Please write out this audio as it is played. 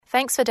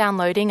Thanks for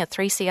downloading a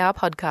 3CR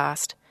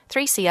podcast.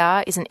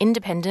 3CR is an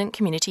independent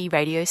community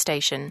radio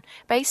station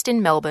based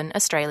in Melbourne,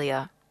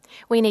 Australia.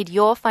 We need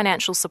your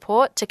financial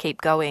support to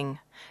keep going.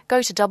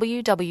 Go to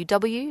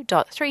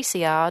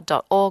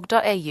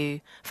www.3cr.org.au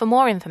for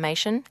more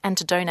information and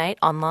to donate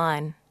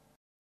online.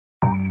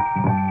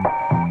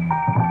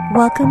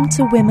 Welcome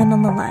to Women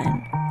on the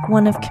Line,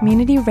 one of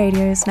Community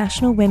Radio's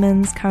National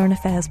Women's Current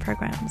Affairs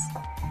programs.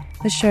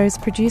 The show is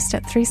produced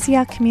at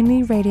 3CR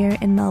Community Radio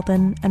in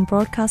Melbourne and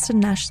broadcasted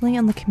nationally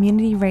on the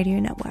Community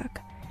Radio Network.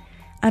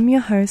 I'm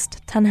your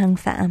host, Tan Hang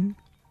Pham.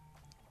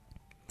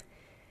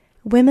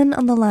 Women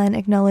on the Line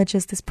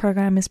acknowledges this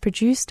program is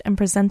produced and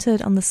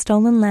presented on the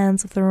stolen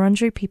lands of the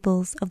Wurundjeri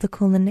peoples of the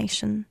Kulin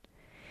Nation.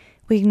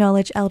 We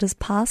acknowledge elders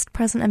past,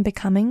 present and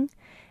becoming,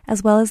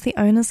 as well as the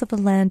owners of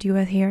the land you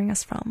are hearing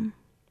us from.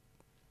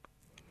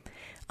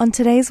 On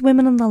today's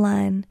Women on the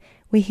Line,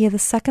 we hear the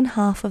second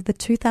half of the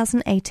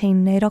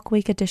 2018 NAIDOC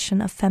Week edition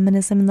of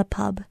Feminism in the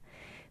Pub,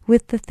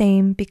 with the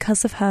theme,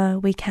 Because of Her,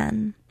 We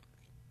Can.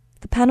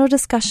 The panel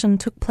discussion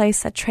took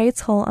place at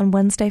Trades Hall on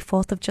Wednesday,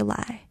 4th of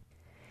July.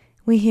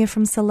 We hear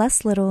from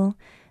Celeste Little,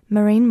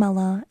 Maureen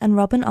Muller and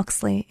Robin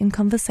Oxley in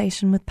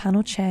conversation with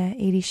panel chair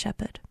Edie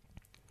Shepherd.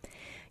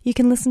 You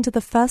can listen to the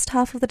first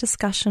half of the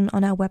discussion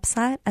on our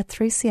website at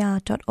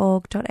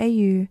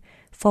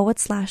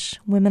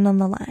 3cr.org.au/Women on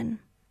the Line.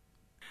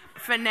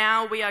 For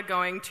now, we are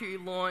going to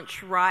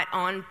launch right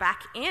on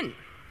back in.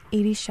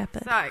 Edie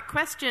Shepherd. So,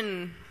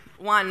 question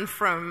one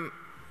from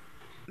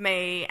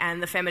me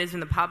and the Feminism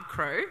in the Pub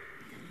crew.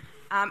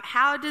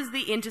 How does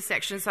the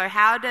intersection,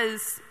 how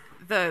does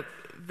the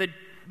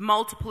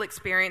multiple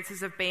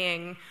experiences of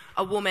being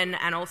a woman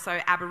and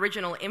also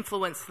Aboriginal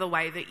influence the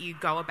way that you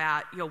go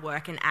about your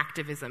work in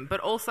activism? But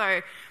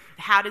also,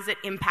 how does it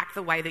impact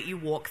the way that you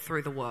walk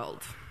through the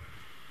world?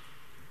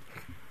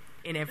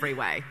 In every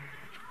way.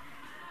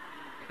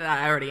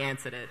 I already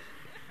answered it.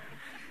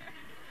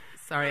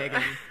 Sorry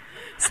again.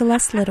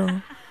 Celeste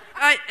Little.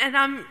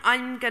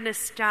 I'm going to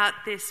start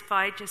this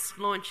by just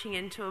launching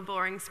into a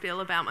boring spiel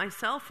about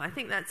myself. I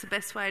think that's the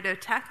best way to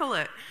tackle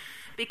it.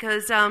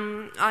 Because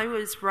I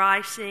was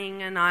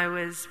writing and I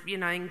was,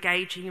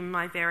 engaging in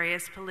my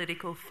various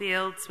political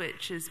fields,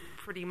 which is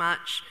pretty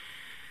much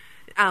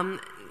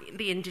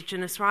the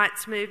Indigenous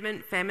rights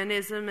movement,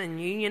 feminism and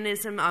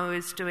unionism. I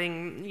was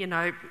doing,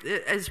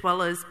 as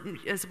well as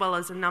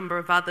a number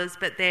of others,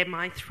 but they're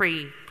my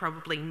three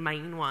probably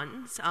main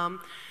ones.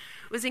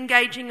 Was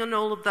engaging on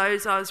all of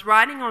those. I was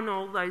writing on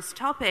all those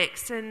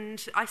topics,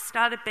 and I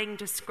started being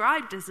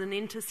described as an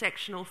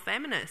intersectional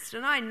feminist,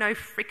 and I had no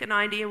freaking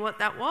idea what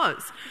that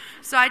was.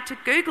 So I had to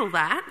Google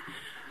that.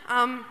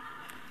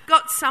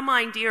 Got some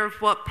idea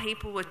of what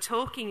people were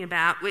talking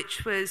about,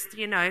 which was,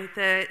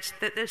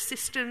 that the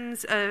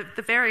systems,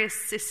 the various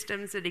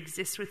systems that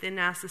exist within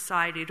our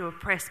society to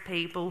oppress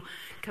people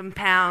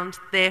compound,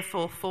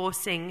 therefore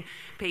forcing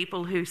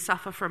people who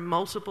suffer from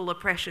multiple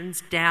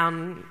oppressions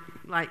down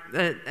like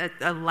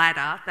a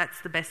ladder. That's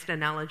the best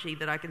analogy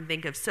that I can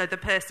think of. So the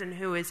person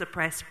who is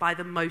oppressed by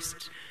the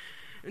most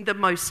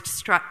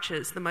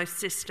structures, the most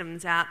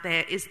systems out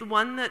there, is the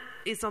one that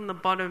is on the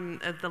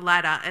bottom of the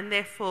ladder, and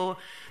therefore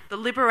the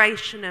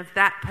liberation of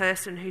that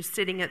person who's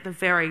sitting at the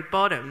very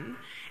bottom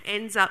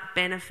ends up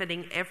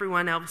benefiting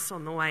everyone else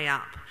on the way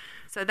up.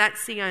 So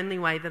that's the only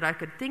way that I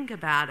could think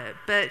about it.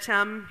 But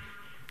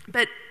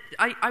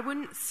I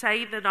wouldn't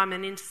say that I'm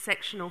an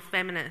intersectional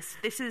feminist.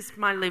 This is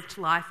my lived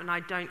life, and I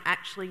don't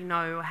actually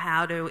know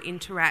how to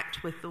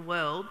interact with the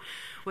world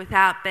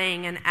without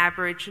being an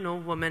Aboriginal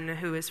woman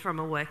who is from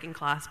a working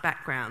class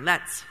background.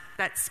 That's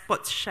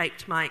what's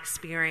shaped my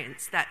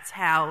experience. That's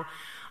how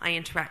I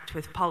interact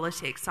with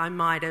politics. I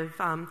might have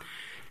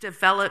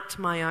developed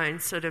my own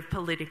sort of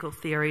political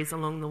theories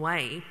along the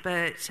way,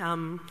 but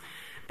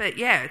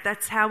yeah,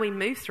 that's how we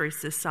move through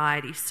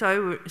society.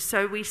 So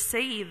we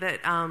see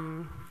that.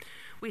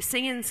 We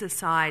see in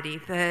society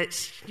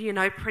that,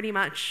 pretty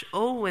much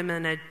all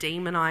women are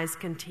demonised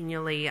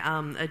continually,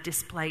 are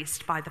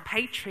displaced by the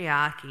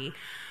patriarchy,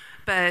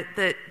 but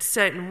that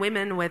certain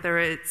women, whether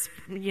it's,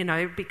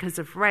 because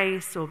of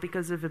race or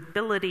because of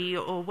ability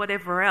or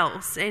whatever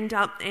else, end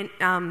up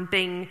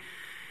being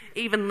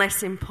even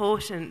less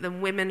important than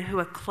women who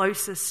are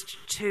closest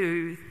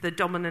to the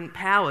dominant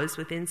powers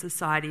within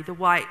society, the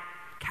white,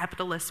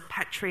 capitalist,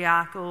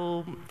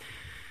 patriarchal,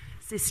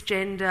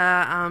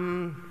 cisgender,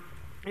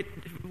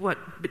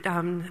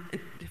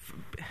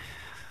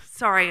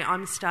 sorry,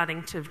 I'm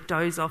starting to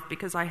doze off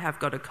because I have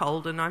got a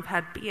cold and I've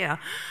had beer.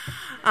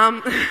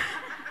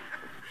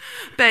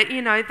 But,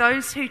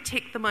 those who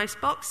tick the most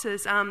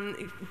boxes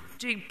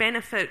do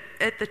benefit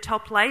at the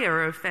top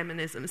layer of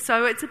feminism.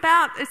 So it's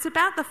about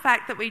the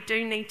fact that we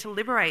do need to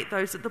liberate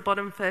those at the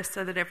bottom first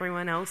so that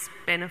everyone else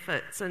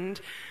benefits.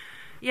 And,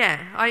 yeah,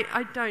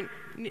 I don't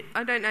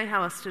know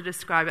how else to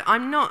describe it.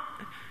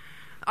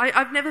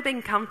 I've never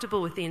been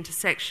comfortable with being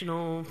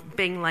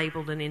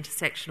labelled an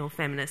intersectional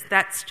feminist.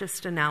 That's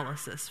just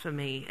analysis for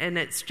me, and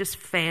it's just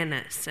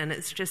fairness, and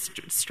it's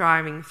just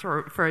striving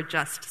for a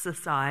just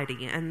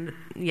society. And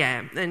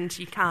yeah, and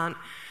you can't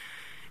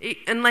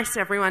unless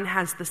everyone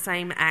has the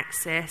same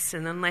access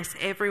and unless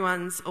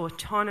everyone's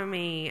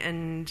autonomy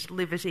and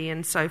liberty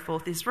and so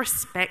forth is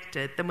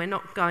respected, then we're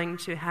not going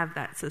to have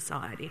that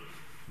society.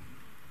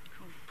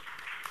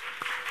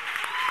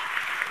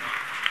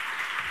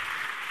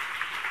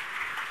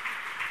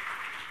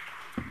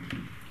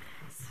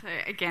 So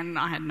again,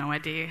 I had no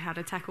idea how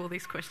to tackle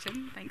this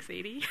question. Thanks,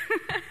 Edie.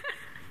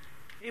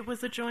 It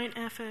was a joint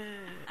effort.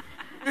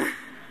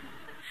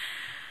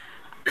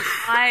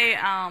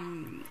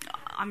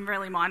 I'm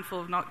really mindful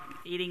of not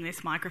eating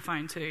this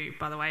microphone too,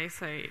 by the way,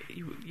 so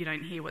you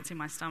don't hear what's in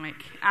my stomach.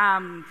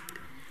 I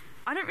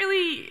don't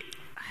really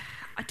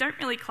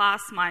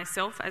class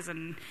myself as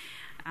an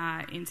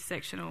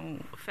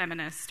intersectional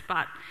feminist,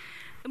 but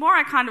the more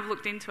I kind of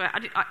looked into it,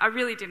 I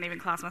really didn't even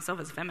class myself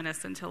as a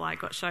feminist until I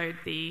got showed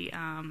the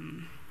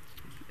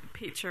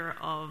picture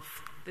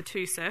of the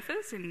two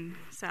surfers in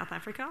South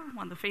Africa,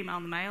 one the female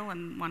and the male,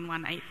 and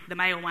the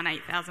male won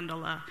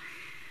 $8,000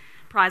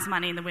 prize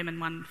money and the women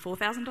won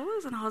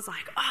 $4,000. And I was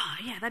like, oh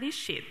yeah, that is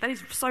shit. That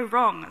is so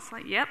wrong. It's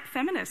like, yep,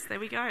 feminist,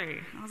 there we go.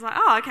 I was like,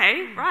 oh,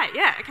 okay, right,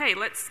 yeah, okay,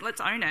 let's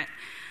own it.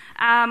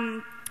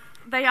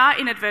 They are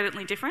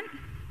inadvertently different,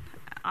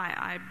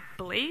 I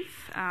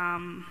believe.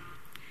 I'm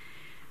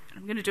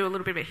going to do a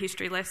little bit of a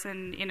history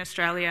lesson. In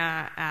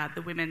Australia,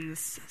 the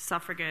women's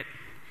suffrage,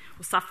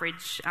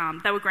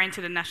 they were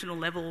granted a national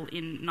level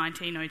in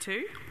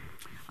 1902.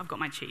 I've got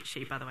my cheat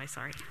sheet, by the way,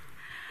 sorry.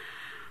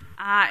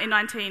 In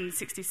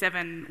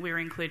 1967, we were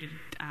included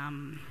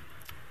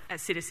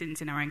as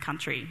citizens in our own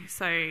country.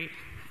 So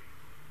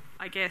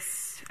I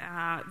guess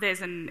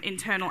there's an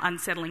internal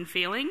unsettling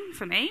feeling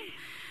for me,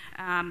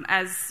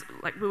 as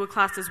like we were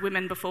classed as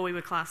women before we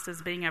were classed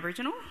as being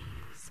Aboriginal.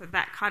 So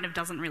that kind of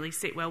doesn't really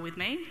sit well with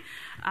me.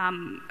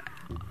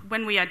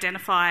 When we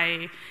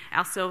identify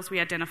ourselves, we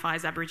identify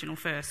as Aboriginal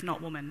first,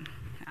 not woman.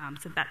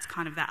 So that's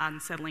kind of that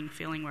unsettling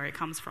feeling where it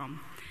comes from.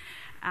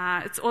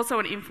 It's also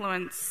an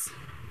influence,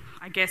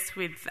 I guess,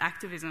 with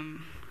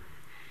activism,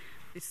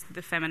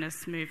 the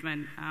feminist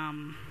movement.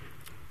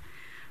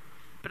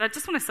 But I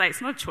just want to say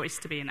it's not a choice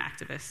to be an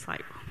activist.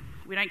 Like,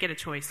 we don't get a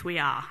choice. We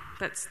are.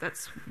 That's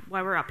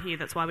why we're up here.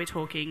 That's why we're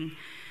talking.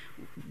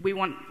 We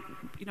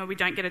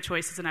don't get a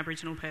choice as an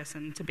Aboriginal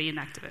person to be an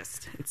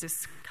activist. It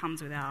just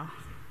comes with our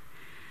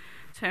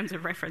terms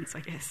of reference,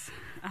 I guess.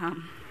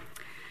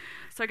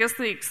 So I guess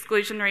the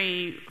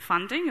exclusionary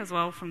funding as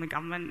well from the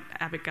government,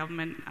 Abbott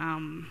government,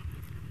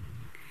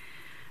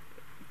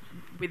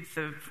 with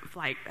the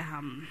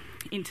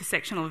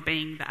intersectional of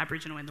being the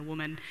Aboriginal and the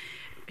woman,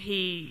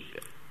 he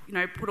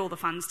put all the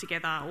funds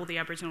together, all the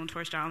Aboriginal and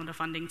Torres Strait Islander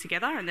funding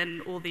together, and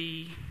then all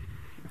the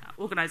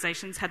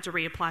organisations had to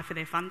reapply for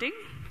their funding.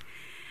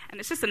 And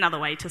it's just another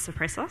way to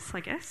suppress us, I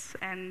guess.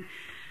 And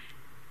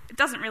it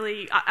doesn't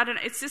really, I don't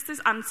know, it's just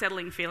this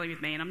unsettling feeling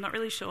with me, and I'm not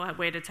really sure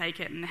where to take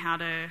it and how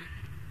to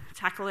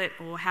tackle it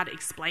or how to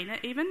explain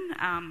it even.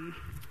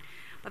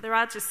 But there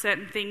are just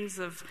certain things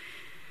that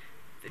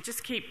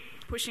just keep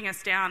pushing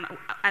us down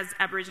as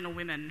Aboriginal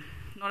women,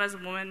 not as a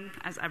woman,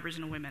 as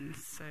Aboriginal women.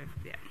 So,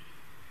 yeah.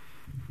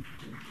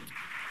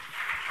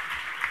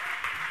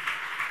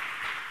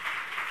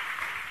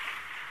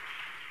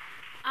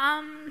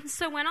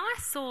 So when I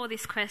saw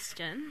this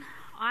question,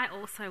 I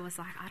also was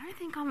like, I don't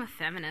think I'm a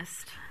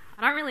feminist.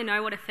 I don't really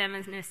know what a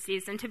feminist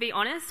is, and to be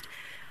honest,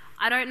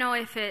 I don't know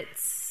if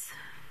it's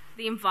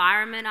the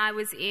environment I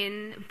was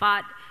in,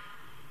 but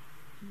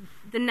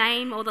the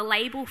name or the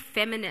label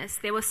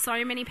feminist, there were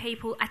so many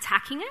people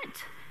attacking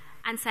it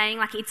and saying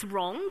like it's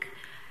wrong.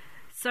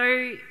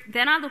 So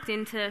then I looked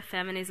into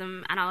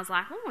feminism and I was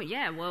like, oh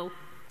yeah, well,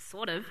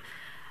 sort of.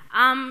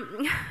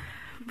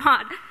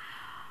 But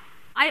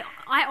I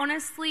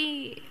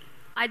honestly,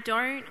 I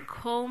don't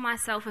call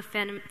myself a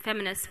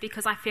feminist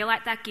because I feel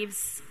like that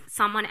gives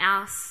someone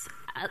else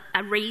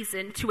a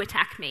reason to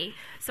attack me.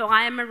 So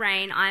I am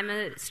Moraine, I'm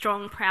a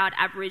strong, proud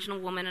Aboriginal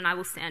woman, and I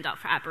will stand up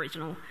for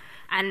Aboriginal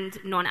and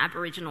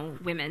non-Aboriginal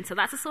women. So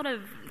that's the sort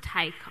of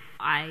take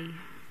I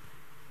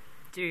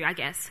do, I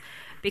guess,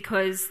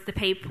 because the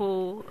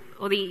people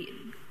or the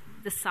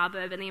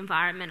suburb and the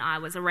environment I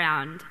was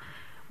around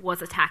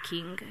was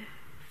attacking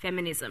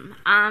feminism.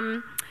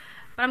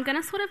 But I'm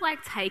going to sort of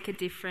like take a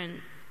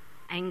different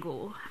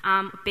angle,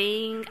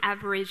 being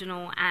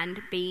Aboriginal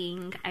and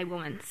being a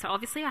woman. So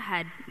obviously I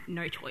had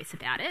no choice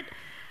about it.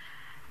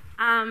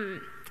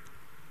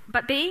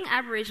 But being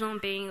Aboriginal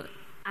and being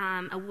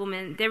a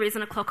woman, there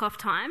isn't a clock off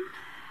time.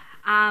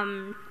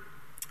 And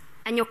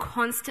you're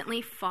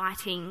constantly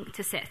fighting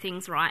to set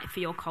things right for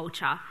your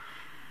culture.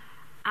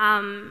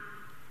 And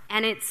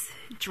it's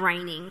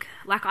draining.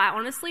 Like, I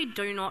honestly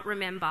do not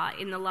remember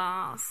in the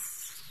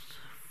last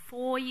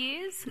 4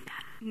 years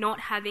not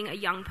having a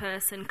young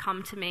person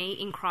come to me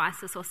in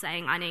crisis or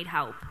saying, I need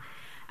help.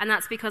 And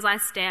that's because I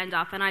stand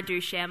up and I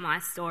do share my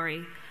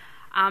story.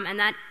 And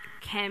that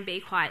can be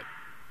quite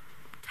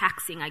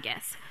taxing, I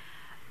guess.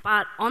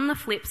 But on the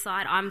flip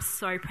side, I'm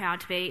so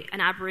proud to be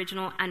an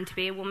Aboriginal and to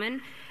be a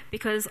woman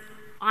because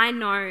I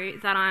know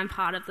that I'm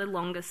part of the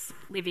longest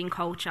living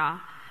culture.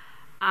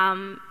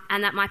 and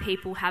that my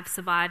people have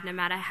survived no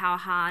matter how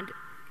hard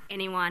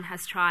anyone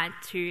has tried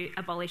to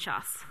abolish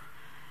us.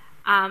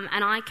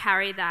 And I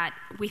carry that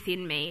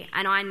within me,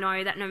 and I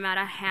know that no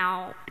matter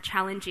how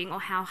challenging or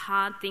how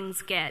hard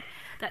things get,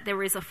 that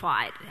there is a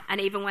fight.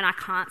 And even when I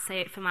can't say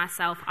it for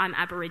myself, I'm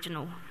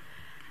Aboriginal.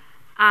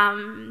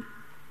 And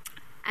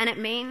it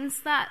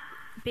means that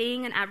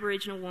being an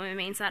Aboriginal woman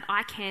means that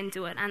I can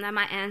do it, and that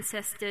my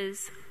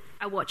ancestors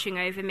are watching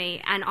over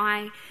me. And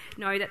I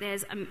know that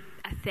there's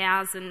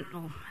 1,000,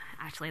 oh,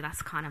 actually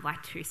that's kind of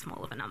like too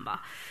small of a number,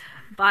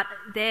 but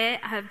there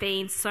have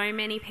been so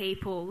many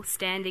people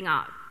standing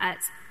up at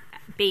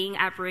being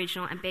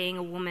Aboriginal and being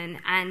a woman,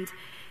 and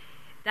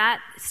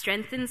that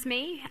strengthens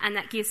me, and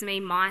that gives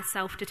me my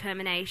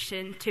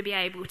self-determination to be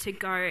able to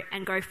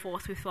go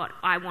forth with what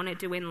I want to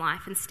do in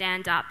life and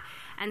stand up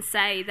and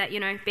say that, you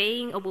know,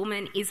 being a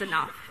woman is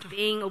enough.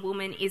 Being a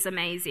woman is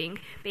amazing.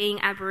 Being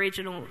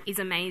Aboriginal is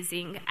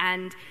amazing,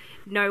 and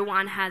no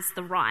one has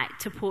the right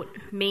to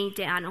put me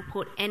down or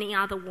put any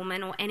other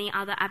woman or any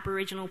other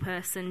Aboriginal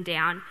person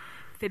down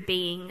for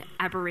being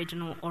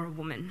Aboriginal or a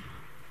woman.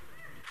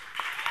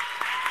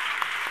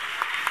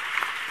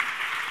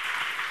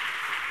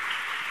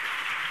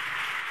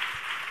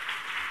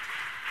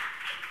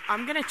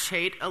 I'm going to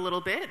cheat a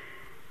little bit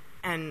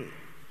and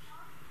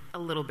a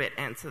little bit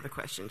answer the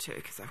question too,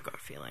 because I've got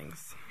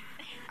feelings.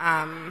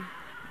 I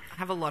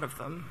have a lot of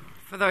them.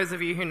 For those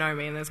of you who know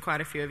me, and there's quite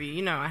a few of you,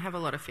 you know I have a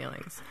lot of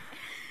feelings.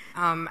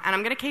 And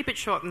I'm going to keep it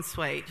short and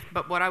sweet,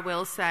 but what I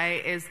will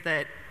say is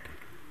that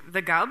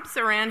the gubs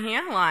around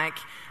here,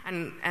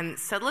 and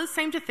settlers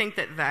seem to think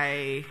that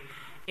they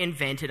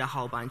invented a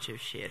whole bunch of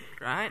shit,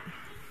 right?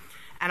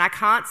 And I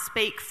can't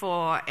speak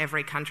for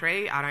every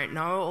country. I don't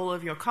know all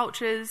of your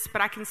cultures,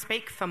 but I can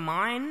speak for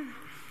mine,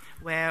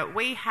 where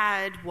we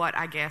had what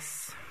I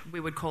guess we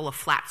would call a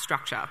flat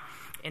structure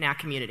in our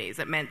communities.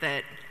 It meant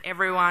that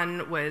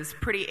everyone was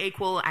pretty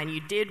equal, and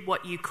you did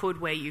what you could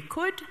where you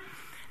could,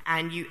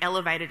 and you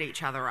elevated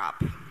each other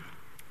up.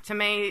 To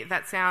me,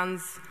 that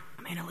sounds,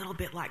 a little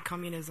bit like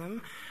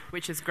communism,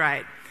 which is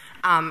great.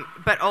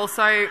 But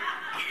also,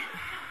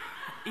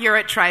 you're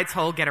at Trades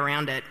Hall, get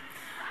around it.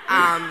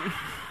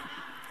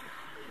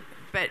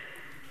 But,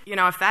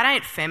 if that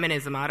ain't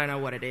feminism, I don't know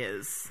what it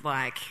is.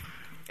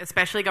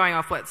 Especially going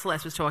off what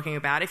Celeste was talking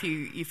about, if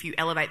you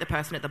elevate the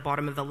person at the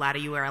bottom of the ladder,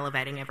 you are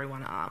elevating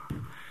everyone up.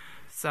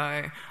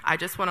 So I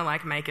just want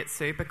to make it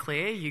super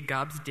clear, you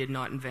gubs did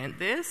not invent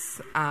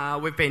this.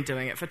 We've been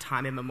doing it for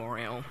time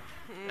immemorial.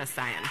 Just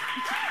saying.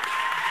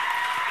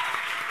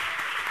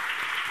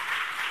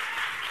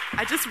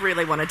 I just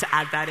really wanted to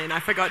add that in. I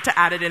forgot to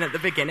add it in at the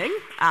beginning,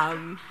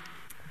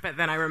 but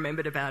then I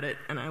remembered about it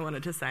and I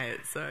wanted to say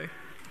it. So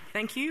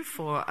thank you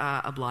for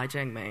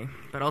obliging me,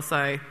 but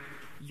also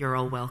you're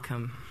all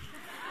welcome.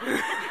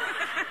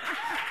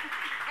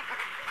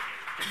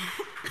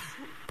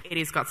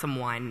 Edie's got some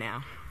wine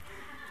now.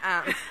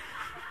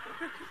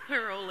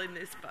 We're all in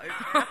this boat.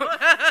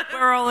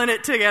 We're all in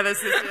it together,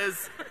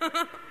 sisters.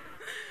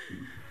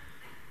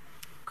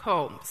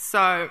 Cool.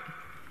 So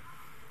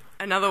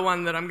another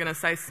one that I'm going to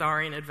say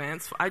sorry in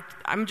advance.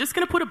 I'm just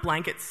going to put a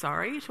blanket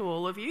sorry to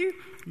all of you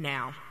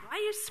now. Why are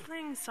you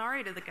saying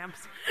sorry to the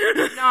gubs?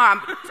 No,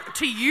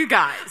 to you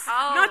guys.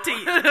 Oh. Not to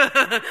you.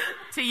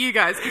 To you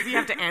guys, because you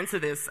have to answer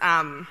this.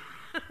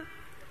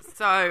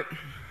 So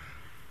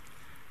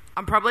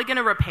I'm probably going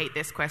to repeat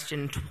this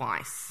question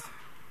twice.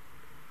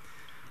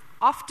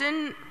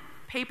 Often,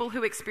 people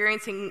who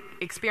experience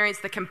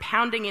the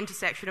compounding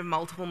intersection of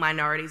multiple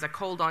minorities are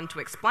called on to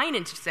explain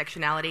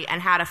intersectionality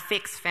and how to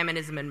fix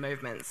feminism and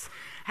movements.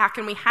 How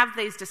can we have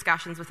these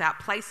discussions without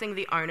placing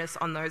the onus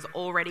on those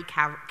already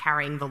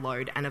carrying the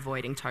load and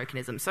avoiding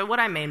tokenism? So what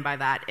I mean by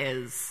that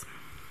is,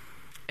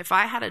 if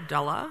I had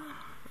 $1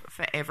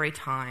 for every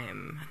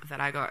time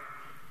that I got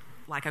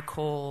a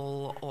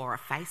call or a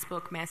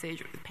Facebook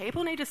message,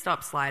 people need to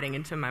stop sliding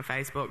into my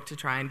Facebook to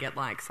try and get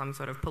some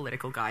sort of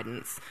political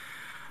guidance.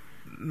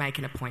 Make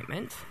an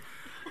appointment.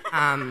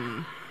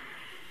 But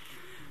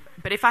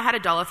if I had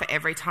 $1 for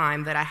every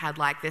time that I had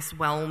this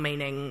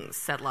well-meaning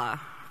settler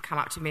come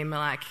up to me and be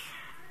like,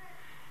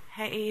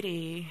 "Hey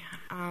Edie,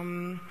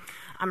 I'm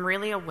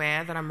really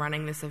aware that I'm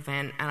running this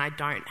event and I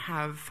don't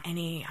have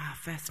any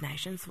First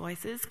Nations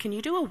voices. Can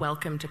you do a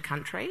welcome to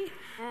country?"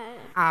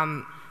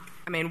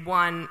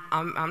 One,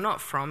 I'm not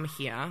from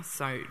here,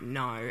 so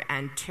no.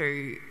 And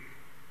two,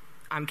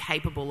 I'm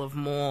capable of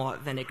more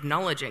than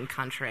acknowledging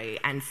country.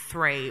 And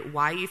three,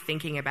 why are you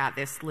thinking about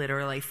this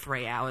literally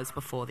 3 hours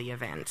before the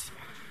event?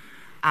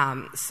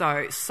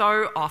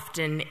 So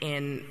often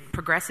in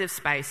progressive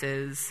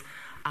spaces,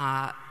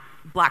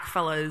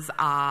 blackfellas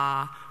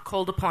are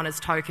called upon as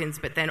tokens,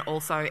 but then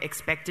also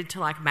expected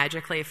to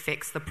magically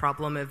fix the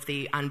problem of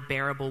the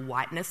unbearable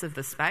whiteness of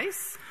the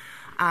space.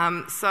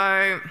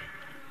 So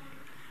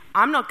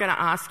I'm not going to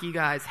ask you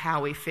guys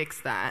how we fix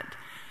that,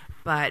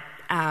 but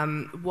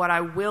what I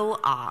will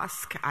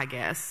ask, I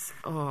guess,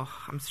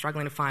 I'm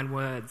struggling to find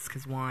words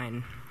because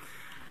wine,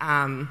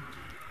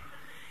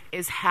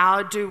 is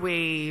how do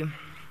we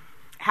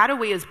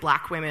as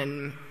black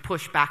women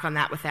push back on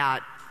that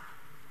without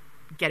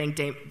getting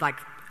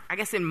I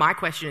guess in my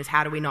question is,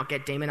 how do we not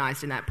get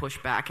demonised in that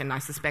pushback? And I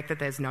suspect that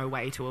there's no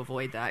way to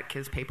avoid that,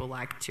 because people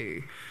like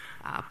to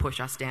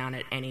push us down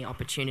at any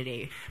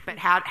opportunity. But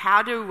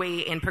how do we,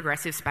 in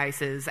progressive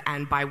spaces,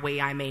 and by we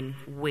I mean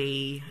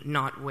we,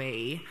 not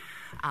we,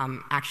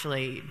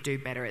 actually do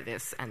better at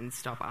this and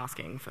stop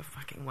asking for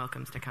fucking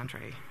welcomes to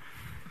country,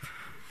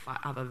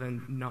 other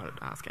than not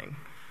asking?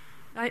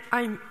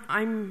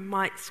 I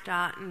might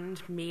start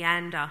and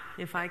meander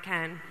if I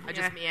can. I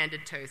just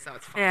meandered too, so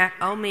it's fine. Yeah,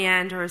 I'll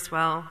meander as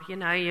well. You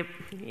know,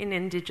 in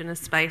Indigenous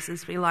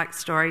spaces, we like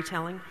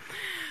storytelling.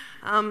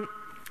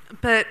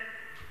 But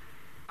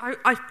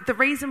the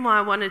reason why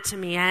I wanted to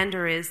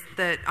meander is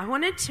that I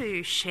wanted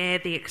to share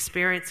the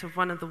experience of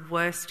one of the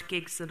worst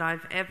gigs that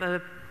I've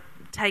ever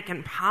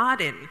taken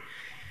part in,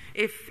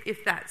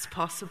 if that's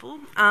possible.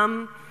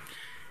 And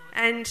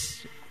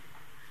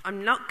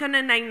I'm not going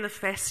to name the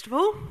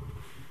festival.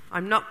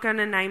 I'm not going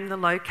to name the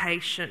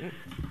location,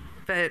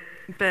 but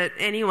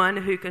anyone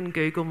who can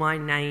Google my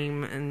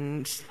name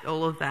and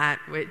all of that,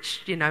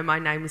 which, you know, my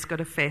name has got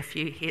a fair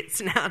few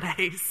hits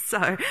nowadays.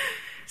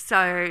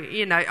 So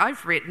you know,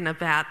 I've written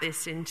about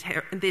this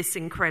this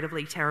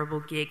incredibly terrible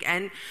gig,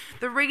 and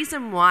the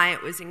reason why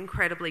it was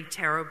incredibly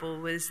terrible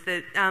was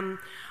that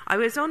I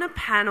was on a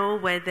panel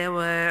where there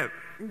were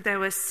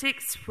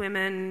 6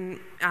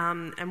 women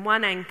and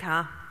 1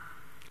 anchor,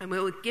 and we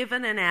were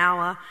given an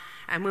hour.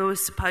 And we were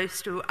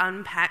supposed to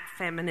unpack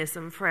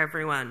feminism for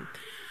everyone.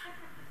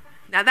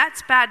 Now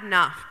that's bad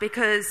enough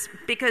because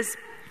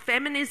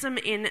feminism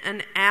in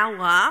an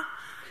hour,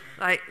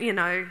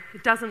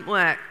 it doesn't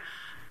work.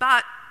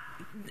 But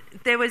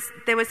there was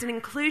an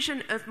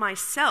inclusion of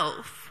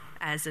myself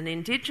as an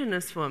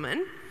Indigenous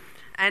woman,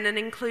 and an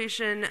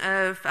inclusion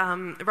of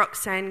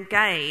Roxane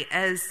Gay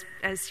as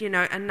you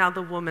know,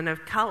 another woman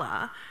of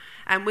colour,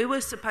 and we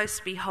were supposed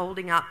to be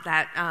holding up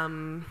that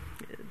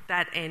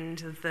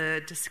end of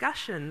the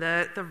discussion,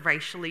 the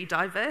racially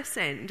diverse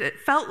end. It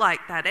felt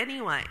like that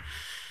anyway.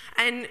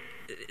 And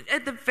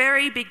at the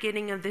very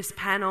beginning of this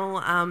panel,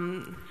 I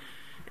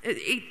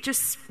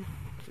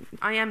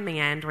am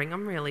meandering,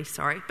 I'm really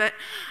sorry. But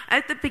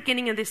at the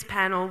beginning of this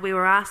panel, we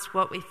were asked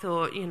what we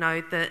thought, you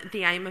know,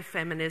 the aim of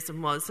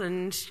feminism was.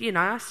 And, you know,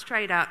 I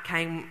straight out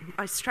came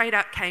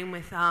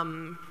with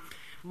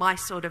my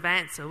sort of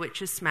answer,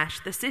 which is smash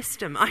the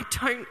system. I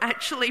don't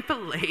actually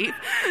believe...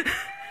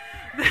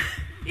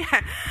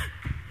 Yeah,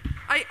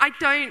 I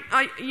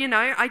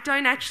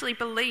don't actually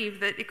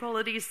believe that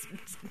equality is,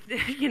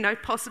 you know,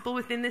 possible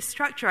within this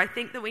structure. I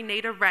think that we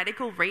need a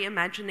radical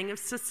reimagining of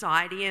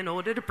society in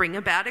order to bring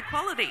about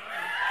equality.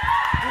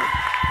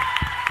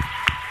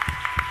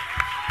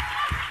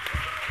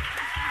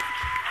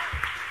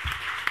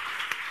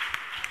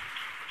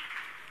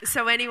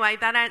 So anyway,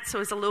 that answer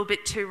was a little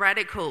bit too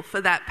radical for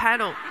that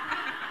panel.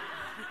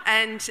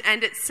 And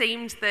it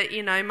seemed that,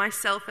 you know,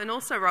 myself and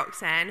also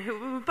Roxane, who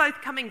were both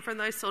coming from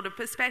those sort of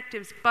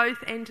perspectives,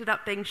 both ended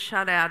up being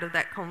shut out of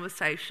that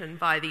conversation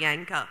by the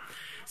anchor.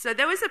 So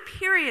there was a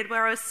period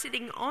where I was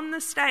sitting on the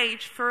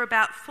stage for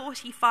about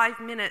 45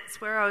 minutes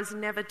where I was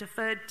never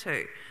deferred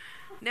to,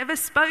 never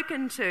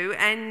spoken to,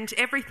 and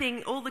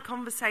all the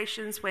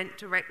conversations went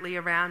directly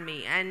around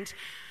me. And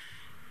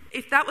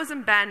if that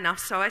wasn't bad enough,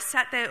 so I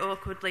sat there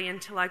awkwardly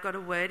until I got a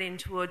word in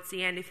towards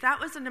the end. If that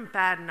wasn't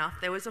bad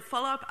enough, there was a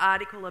follow-up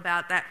article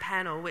about that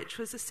panel, which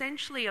was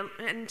essentially,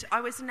 and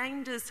I was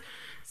named as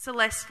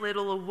Celeste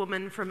Little, a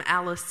woman from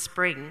Alice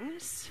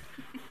Springs.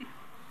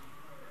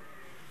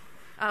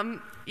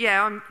 I'm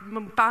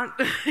Mbantua,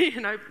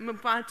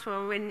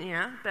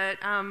 but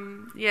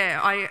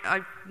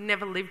I've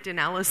never lived in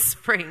Alice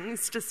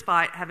Springs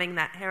despite having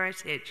that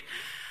heritage.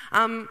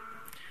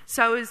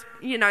 So it was,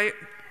 you know,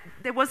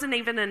 there wasn't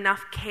even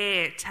enough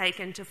care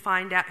taken to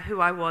find out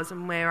who I was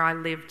and where I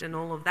lived and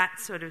all of that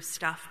sort of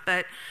stuff.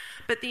 But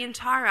the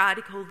entire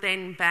article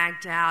then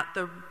bagged out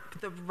the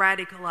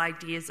radical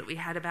ideas that we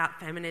had about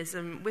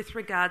feminism with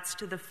regards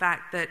to the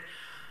fact that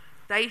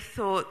they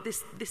thought,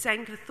 this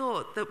anchor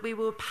thought, that we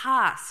were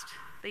past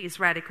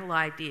these radical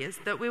ideas,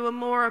 that we were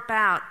more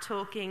about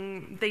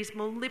talking these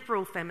more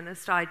liberal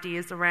feminist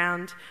ideas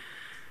around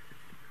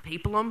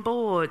people on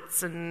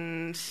boards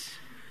and...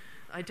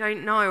 I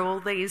don't know, all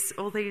these,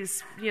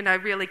 you know,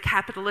 really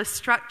capitalist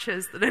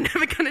structures that are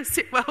never going to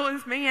sit well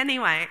with me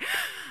anyway.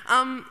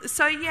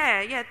 So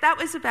that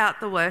was about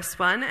the worst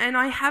one, and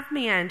I have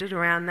meandered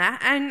around that.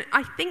 And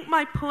I think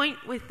my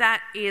point with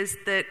that is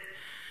that,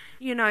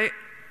 you know,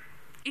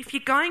 if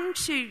you're going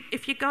to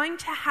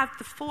have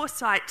the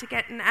foresight to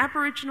get an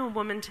Aboriginal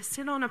woman to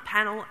sit on a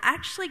panel,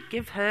 actually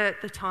give her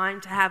the time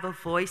to have a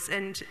voice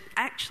and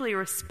actually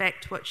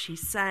respect what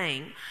she's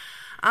saying.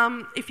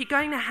 If you're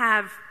going to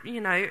have, you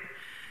know,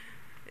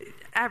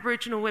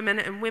 Aboriginal women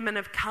and women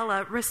of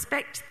colour,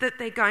 respect that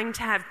they're going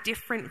to have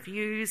different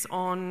views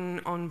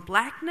on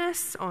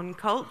blackness, on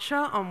culture,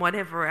 on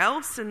whatever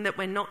else, and that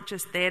we're not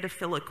just there to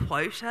fill a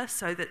quota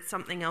so that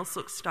something else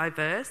looks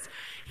diverse.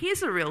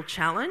 Here's a real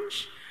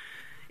challenge.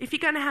 if you're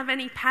going to have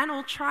any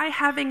panel, try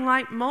having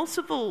like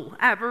multiple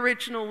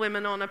Aboriginal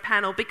women on a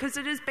panel, because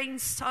it has been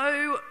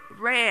so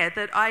rare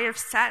that I have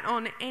sat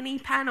on any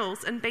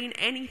panels and been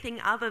anything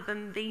other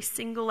than the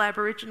single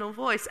Aboriginal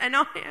voice. And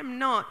I am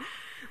not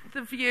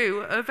the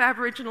view of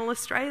Aboriginal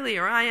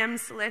Australia. I am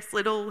Celeste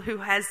Little, who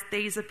has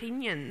these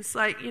opinions.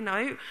 Like, you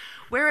know,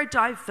 we're a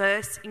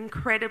diverse,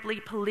 incredibly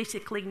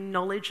politically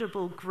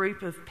knowledgeable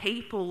group of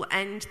people,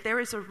 and there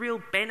is a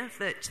real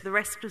benefit to the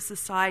rest of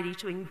society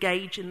to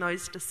engage in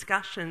those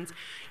discussions.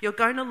 You're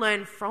going to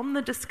learn from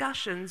the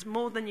discussions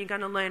more than you're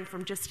going to learn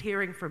from just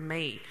hearing from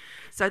me.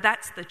 So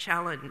that's the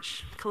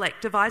challenge.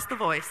 Collectivise the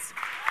voice.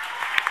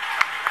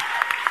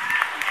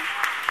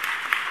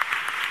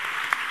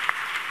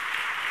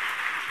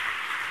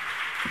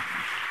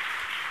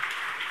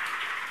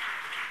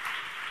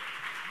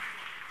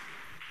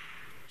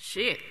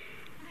 Shit.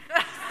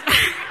 I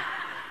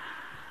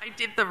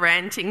did the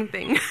ranting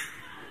thing.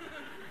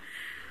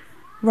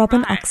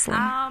 Robin Right. Oxley.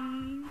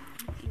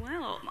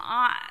 Well,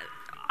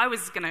 I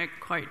was going to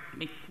quote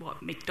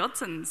what Mick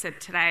Dodson said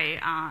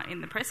today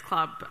in the press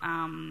club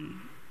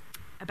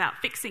about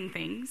fixing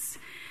things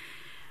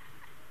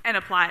and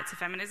apply it to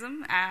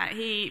feminism.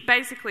 He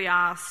basically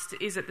asked,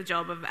 is it the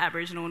job of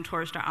Aboriginal and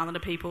Torres Strait Islander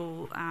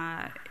people,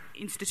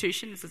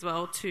 institutions as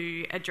well,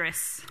 to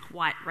address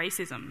white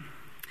racism?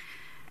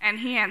 And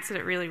he answered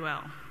it really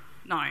well.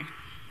 No.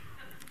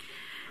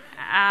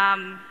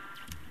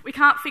 We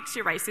can't fix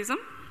your racism,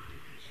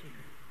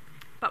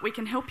 but we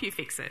can help you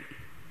fix it.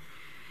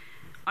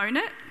 Own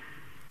it,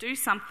 do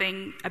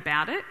something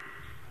about it,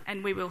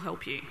 and we will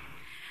help you.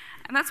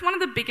 And that's one of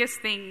the biggest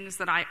things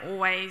that I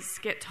always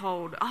get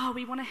told, oh,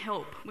 we want to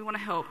help. No.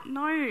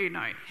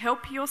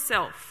 Help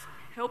yourself.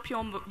 Help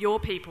your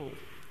people.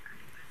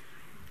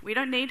 We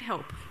don't need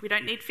help. We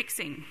don't need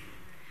fixing.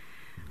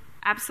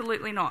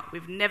 Absolutely not.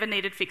 We've never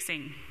needed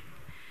fixing.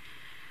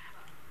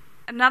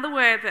 Another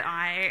word that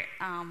I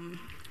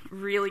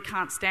really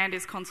can't stand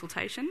is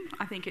consultation.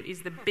 I think it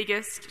is the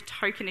biggest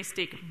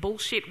tokenistic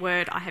bullshit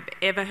word I have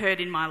ever heard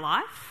in my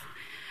life.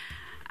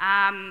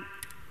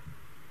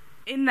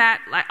 In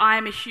that, like, I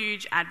am a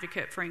huge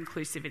advocate for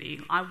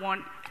inclusivity. I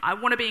want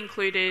to be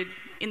included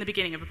in the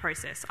beginning of a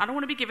process. I don't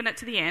want to be given it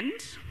to the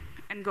end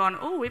and gone,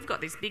 oh, we've got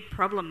this big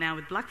problem now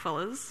with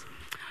blackfellas.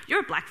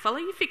 You're a blackfella,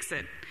 you fix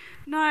it.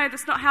 No,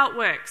 that's not how it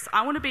works.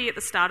 I want to be at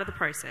the start of the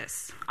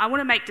process. I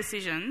want to make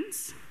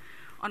decisions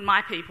on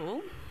my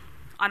people.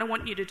 I don't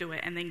want you to do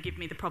it and then give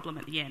me the problem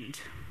at the end.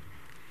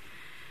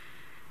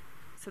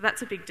 So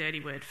that's a big dirty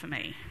word for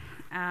me.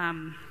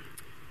 I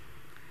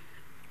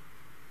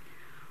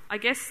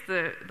guess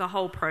the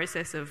whole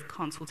process of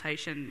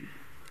consultation,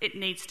 it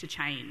needs to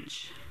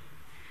change.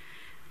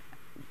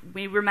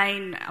 We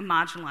remain a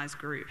marginalised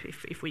group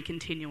if we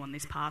continue on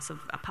this path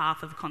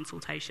of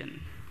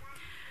consultation.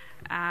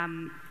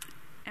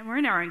 And we're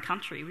in our own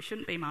country. We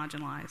shouldn't be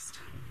marginalised.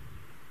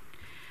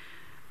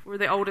 We're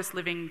the oldest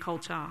living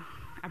culture,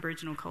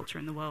 Aboriginal culture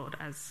in the world,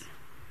 as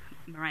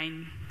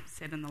Moraine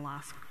said in the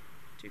last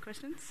 2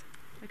 questions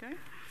ago.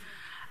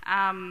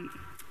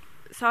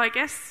 So I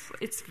guess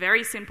it's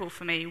very simple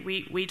for me.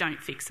 We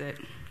don't fix it.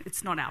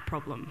 It's not our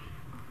problem.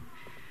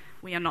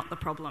 We are not the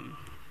problem.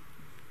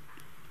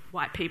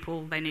 White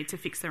people, they need to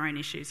fix their own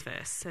issues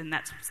first, and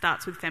that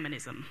starts with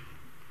feminism.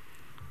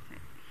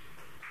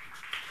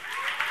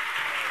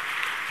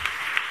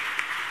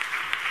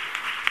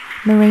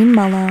 Maureen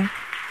Muller.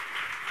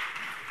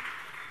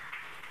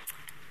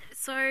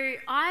 So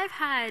I've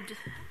had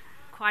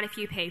quite a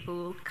few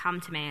people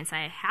come to me and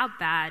say, how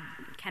bad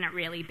can it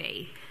really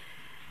be?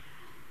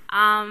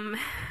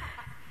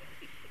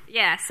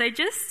 Yeah, so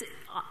just,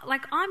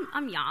 like,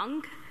 I'm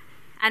young,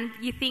 and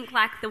you think,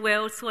 like, the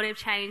world sort of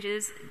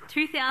changes.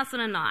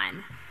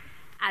 2009,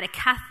 at a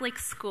Catholic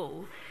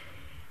school,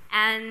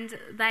 and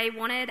they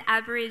wanted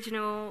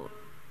Aboriginal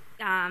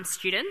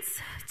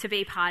students to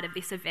be part of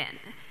this event.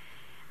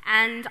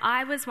 And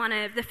I was one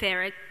of the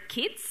fairer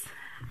kids.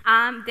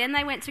 Then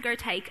they went to go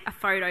take a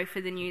photo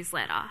for the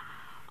newsletter.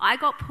 I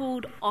got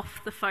pulled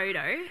off the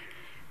photo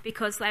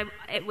because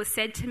it was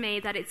said to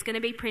me that it's going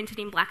to be printed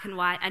in black and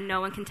white and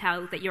no one can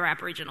tell that you're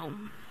Aboriginal.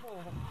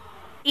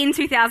 In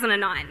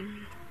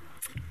 2009.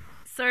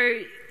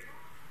 So,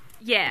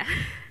 yeah.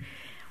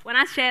 When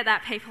I share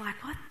that, people are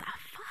like, what the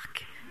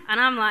fuck? And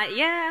I'm like,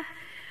 yeah.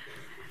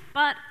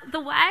 But the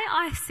way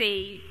I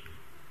see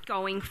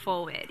going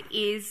forward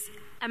is,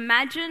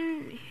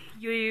 imagine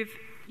you're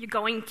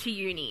going to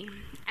uni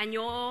and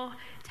you're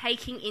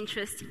taking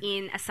interest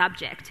in a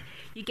subject.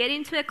 You get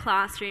into a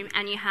classroom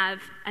and you have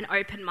an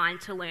open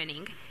mind to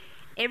learning.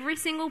 Every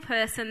single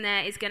person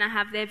there is going to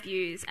have their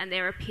views and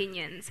their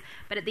opinions,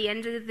 but at the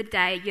end of the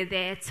day, you're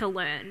there to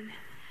learn.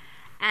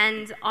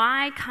 And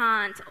I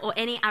can't, or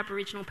any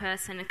Aboriginal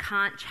person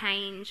can't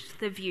change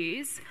the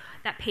views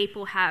that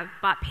people have,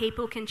 but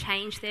people can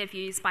change their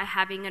views by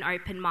having an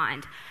open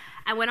mind.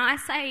 And when I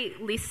say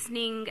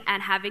listening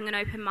and having an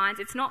open mind,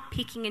 it's not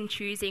picking and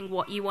choosing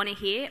what you want to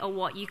hear or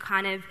what you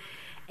kind of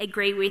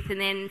agree with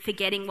and then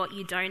forgetting what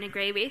you don't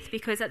agree with,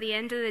 because at the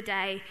end of the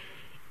day,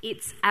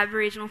 it's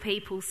Aboriginal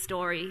people's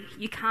story.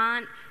 You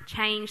can't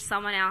change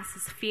someone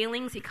else's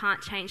feelings, you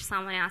can't change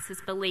someone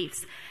else's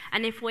beliefs.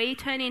 And if we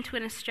turn into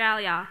an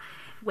Australia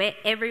where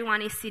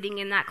everyone is sitting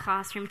in that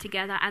classroom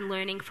together and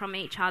learning from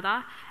each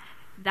other,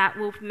 that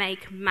will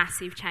make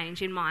massive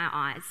change in my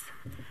eyes.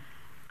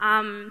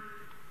 And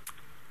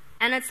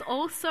it's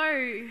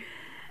also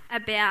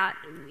about,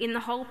 in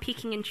the whole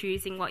picking and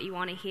choosing what you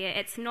want to hear,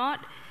 it's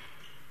not,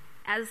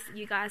 as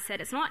you guys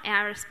said, it's not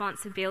our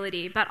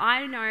responsibility, but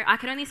I know I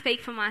can only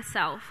speak for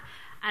myself,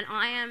 and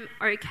I am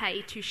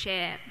okay to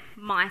share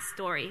my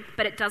story,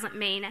 but it doesn't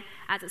mean,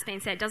 as it's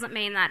been said, it doesn't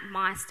mean that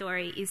my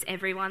story is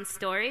everyone's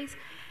stories.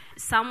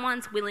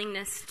 Someone's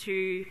willingness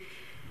to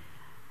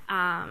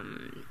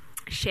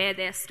share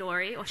their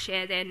story or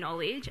share their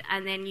knowledge,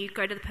 and then you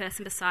go to the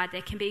person beside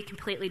there, can be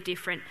completely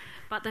different.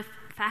 But the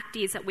fact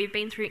is that we've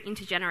been through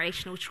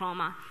intergenerational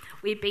trauma.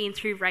 We've been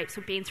through rapes,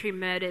 we've been through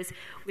murders,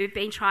 we've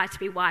been tried to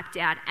be wiped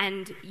out,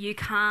 and you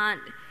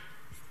can't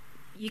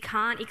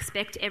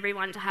expect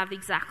everyone to have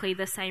exactly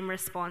the same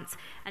response.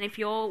 And if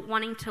you're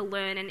wanting to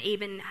learn and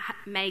even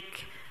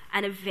make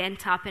an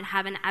event up and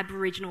have an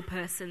Aboriginal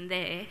person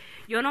there,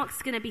 you're not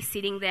going to be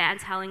sitting there and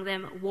telling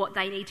them what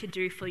they need to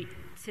do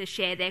to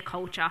share their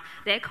culture.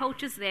 Their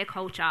culture's their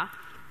culture,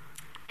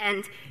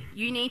 and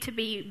you need to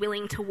be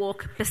willing to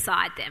walk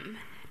beside them,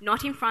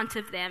 not in front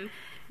of them,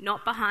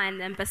 not behind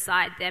them,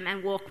 beside them,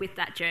 and walk with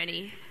that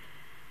journey.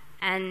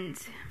 And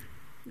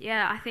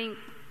yeah, I think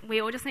we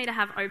all just need to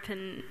have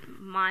open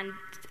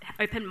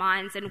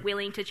minds and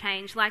willing to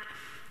change. Like,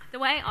 the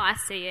way I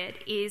see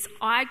it is,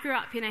 I grew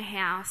up in a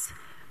house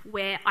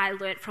where I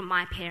learnt from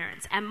my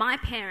parents, and my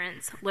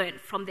parents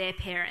learnt from their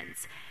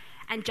parents.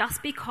 And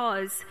just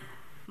because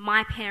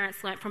my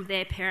parents learnt from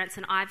their parents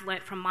and I've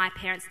learnt from my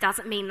parents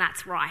doesn't mean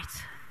that's right.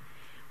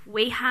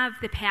 We have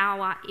the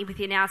power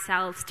within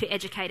ourselves to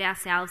educate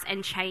ourselves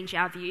and change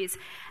our views.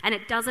 And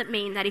it doesn't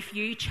mean that if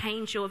you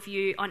change your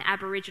view on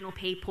Aboriginal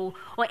people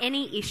or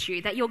any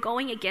issue that you're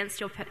going against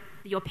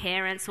your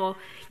parents or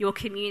your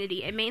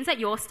community. It means that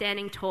you're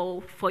standing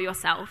tall for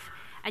yourself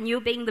and you're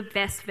being the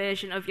best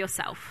version of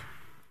yourself.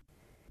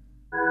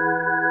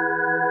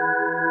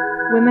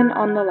 Women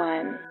on the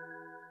Line.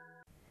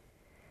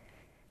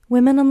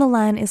 Women on the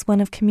Line is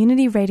one of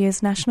Community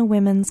Radio's National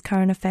Women's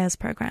Current Affairs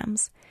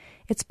programs.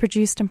 It's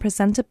produced and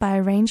presented by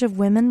a range of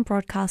women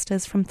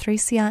broadcasters from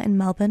 3CR in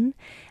Melbourne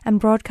and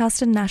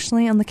broadcasted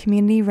nationally on the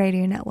Community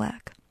Radio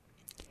Network.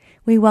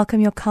 We welcome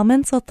your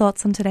comments or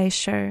thoughts on today's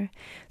show,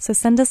 so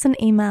send us an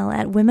email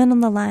at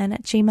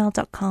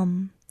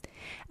womenontheline@gmail.com.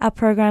 Our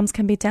programs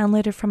can be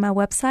downloaded from our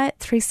website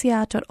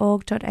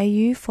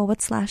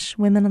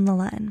 3cr.org.au/Women on the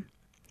Line.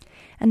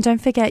 And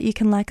don't forget, you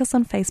can like us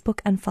on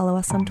Facebook and follow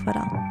us on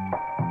Twitter.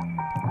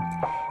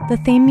 The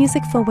theme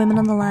music for Women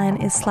on the Line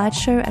is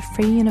Slideshow at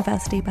Free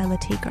University by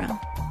Latigra.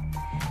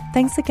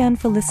 Thanks again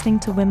for listening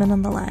to Women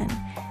on the Line.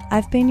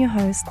 I've been your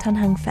host, Tan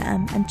Hung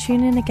Pham, and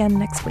tune in again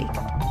next week.